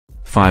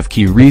5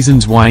 key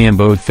reasons why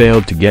Ambode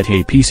failed to get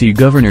APC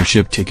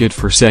governorship ticket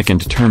for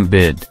second-term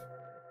bid.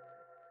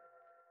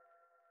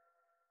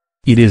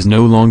 It is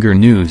no longer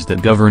news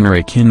that Governor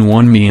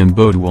Akinwunmi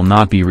Ambode will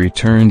not be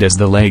returned as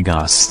the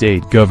Lagos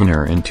State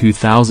Governor in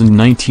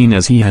 2019,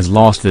 as he has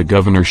lost the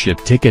governorship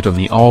ticket of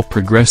the All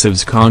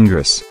Progressives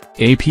Congress,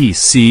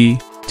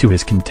 APC, to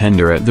his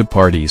contender at the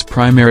party's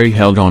primary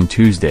held on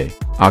Tuesday,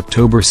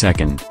 October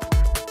 2.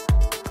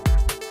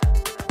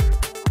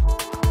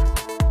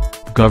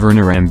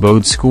 Governor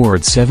Ambode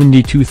scored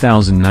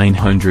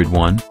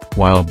 72,901,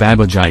 while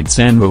Babajide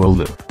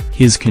Sanwo-Olu,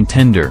 his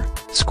contender,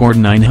 scored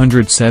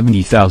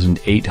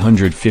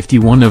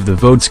 970,851 of the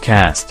votes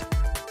cast.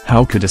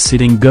 How could a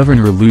sitting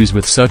governor lose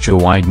with such a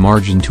wide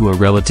margin to a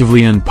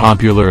relatively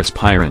unpopular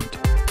aspirant?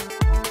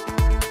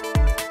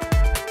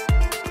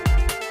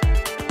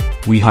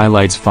 We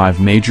highlights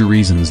 5 major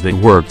reasons that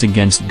worked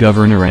against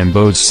Governor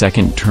Ambode's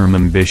second-term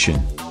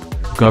ambition.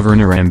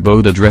 Governor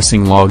Ambode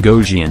addressing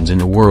Lagosians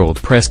in a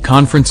World Press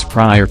Conference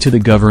prior to the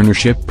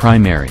governorship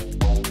primary.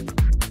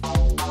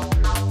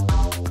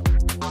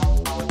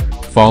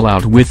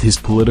 Fallout with his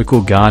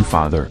political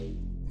godfather.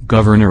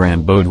 Governor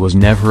Ambode was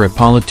never a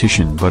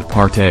politician but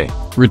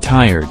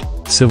retired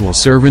civil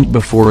servant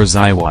before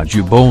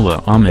Asiwaju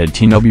Bola Ahmed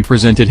Tinubu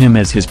presented him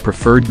as his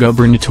preferred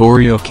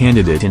gubernatorial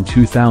candidate in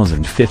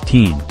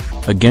 2015,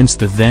 against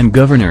the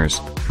then-governor's,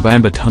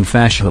 Babatoun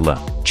Fashola,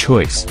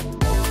 choice.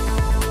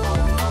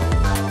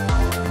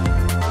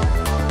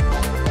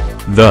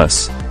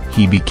 Thus,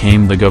 he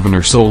became the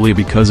governor solely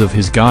because of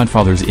his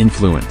godfather's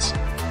influence.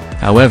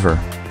 However,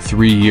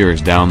 3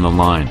 years down the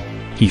line,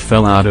 he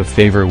fell out of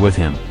favor with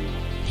him.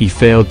 He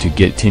failed to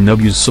get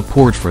Tinubu's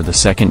support for the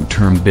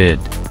second-term bid.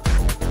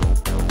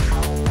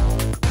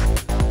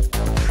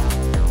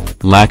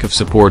 Lack of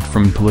support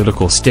from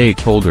political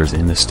stakeholders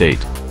in the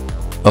state.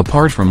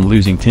 Apart from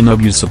losing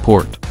Tinubu's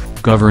support,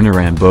 Governor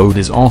Ambode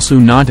is also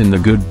not in the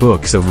good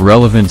books of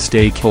relevant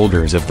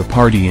stakeholders of the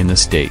party in the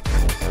state.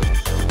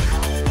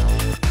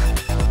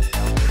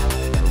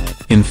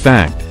 In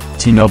fact,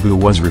 Tinubu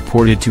was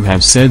reported to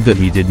have said that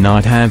he did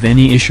not have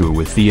any issue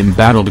with the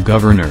embattled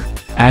governor,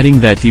 adding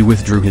that he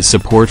withdrew his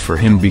support for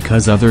him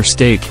because other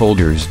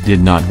stakeholders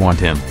did not want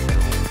him.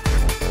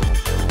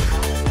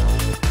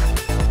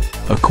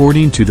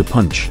 According to The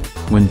Punch,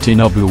 when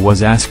Tinubu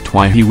was asked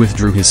why he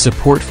withdrew his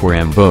support for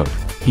Ambode,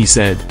 he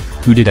said,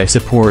 "Who did I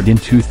support in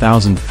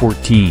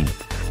 2014?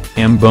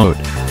 Ambode.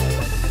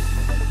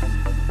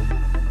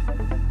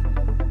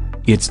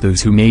 It's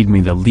those who made me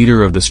the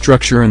leader of the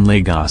structure in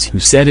Lagos who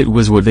said it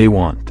was what they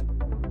want.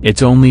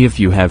 It's only if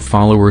you have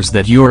followers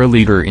that you're a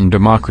leader in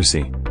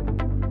democracy.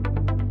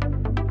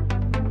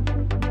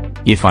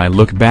 If I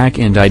look back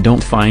and I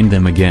don't find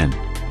them again,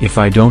 if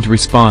I don't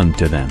respond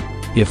to them,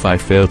 if I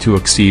fail to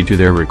accede to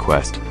their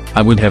request,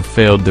 I would have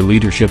failed the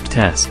leadership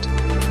test."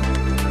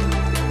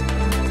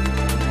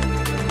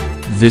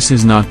 This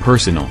is not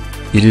personal,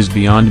 it is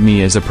beyond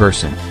me as a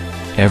person.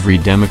 Every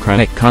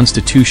democratic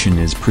constitution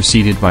is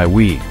preceded by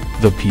we,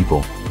 the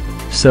people.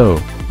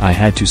 So, I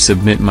had to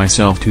submit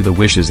myself to the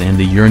wishes and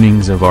the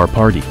yearnings of our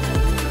party.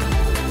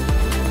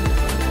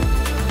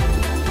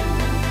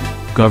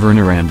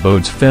 Governor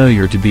Ambode's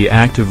failure to be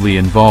actively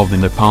involved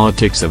in the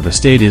politics of the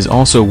state is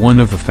also one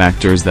of the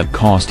factors that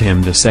cost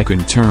him the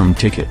second-term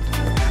ticket.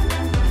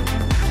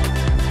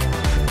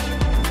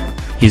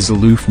 His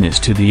aloofness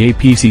to the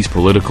APC's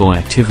political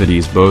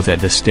activities both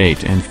at the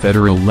state and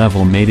federal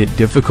level made it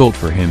difficult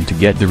for him to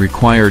get the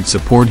required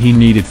support he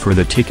needed for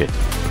the ticket.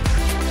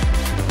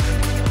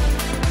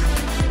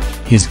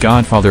 His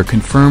godfather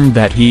confirmed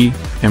that he,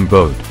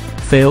 Ambode,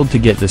 failed to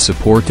get the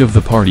support of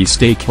the party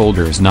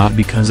stakeholders not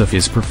because of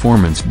his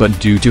performance but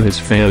due to his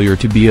failure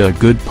to be a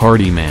good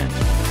party man.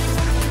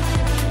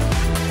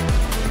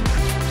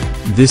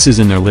 This is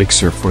an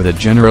elixir for the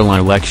general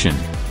election.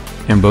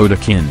 Ambode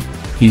Akin,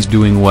 he's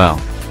doing well,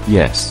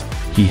 yes,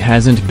 he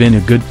hasn't been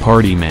a good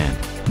party man,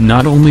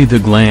 not only the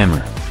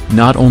glamour,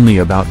 not only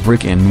about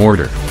brick and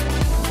mortar.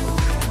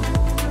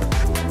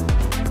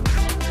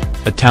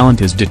 A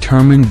talent is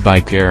determined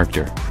by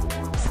character.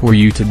 For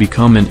you to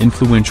become an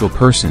influential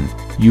person,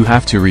 you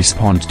have to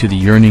respond to the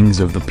yearnings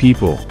of the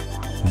people.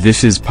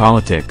 This is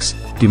politics,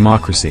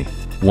 democracy,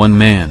 one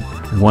man,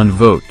 one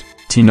vote,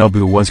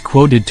 Tinubu was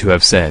quoted to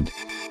have said.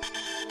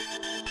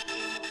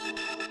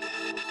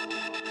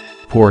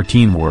 Poor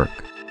teamwork,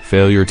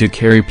 failure to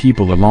carry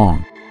people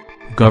along.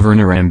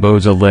 Governor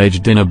Ambode's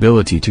alleged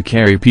inability to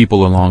carry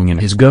people along in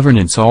his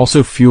governance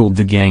also fueled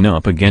the gang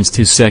up against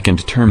his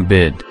second-term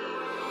bid.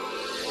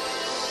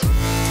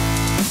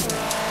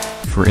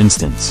 For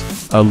instance,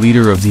 a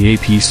leader of the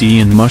APC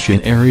in Mushin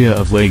area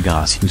of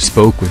Lagos who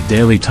spoke with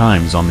Daily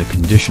Times on the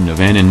condition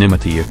of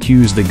anonymity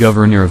accused the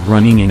governor of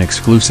running an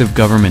exclusive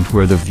government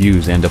where the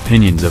views and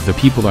opinions of the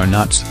people are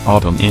not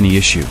sought on any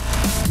issue.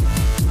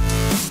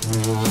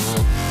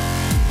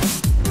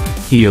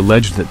 He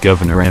alleged that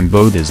Governor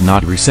Ambode is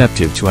not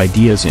receptive to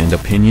ideas and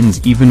opinions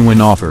even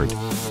when offered.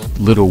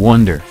 Little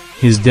wonder,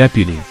 his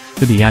deputy,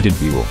 Fidi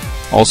Adedbiwal,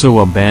 also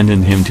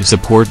abandoned him to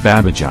support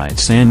Babajide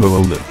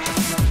Sanwo-Olu.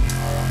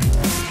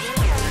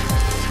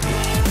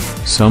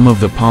 Some of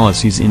the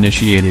policies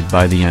initiated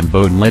by the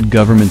Ambode-led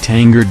government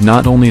angered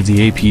not only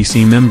the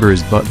APC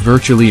members but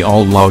virtually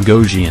all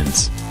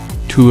Lagosians.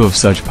 Two of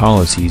such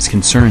policies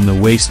concern the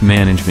waste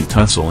management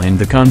tussle and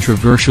the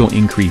controversial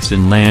increase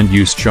in land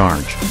use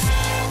charge.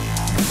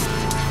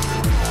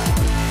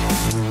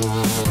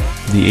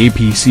 The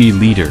APC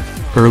leader,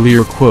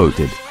 earlier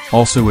quoted,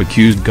 also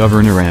accused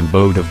Governor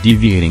Ambode of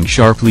deviating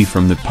sharply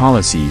from the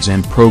policies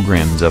and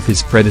programs of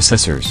his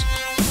predecessors.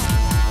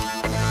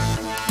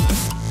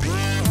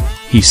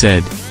 He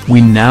said, "We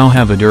now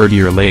have a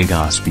dirtier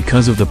Lagos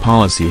because of the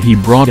policy he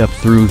brought up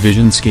through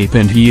Visionscape,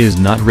 and he is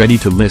not ready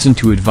to listen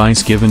to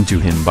advice given to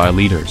him by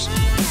leaders."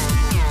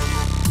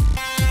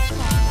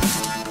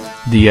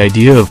 The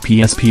idea of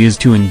PSP is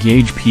to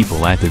engage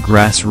people at the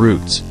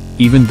grassroots,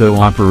 even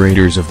though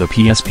operators of the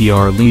PSP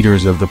are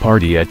leaders of the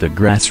party at the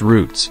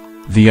grassroots.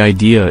 The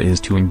idea is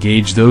to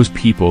engage those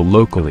people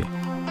locally.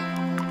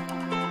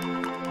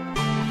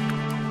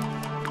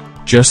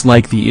 Just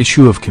like the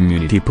issue of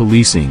community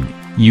policing,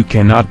 you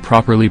cannot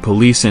properly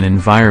police an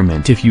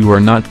environment if you are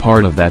not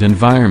part of that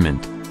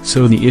environment,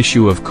 so the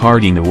issue of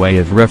carting away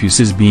of refuse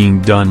is being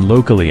done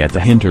locally at the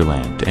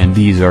hinterland, and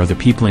these are the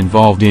people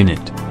involved in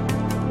it.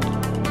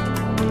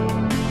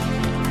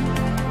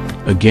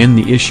 Again,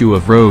 the issue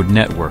of road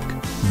network.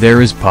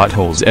 There is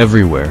potholes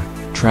everywhere.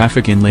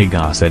 Traffic in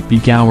Lagos at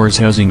peak hours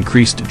has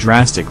increased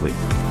drastically.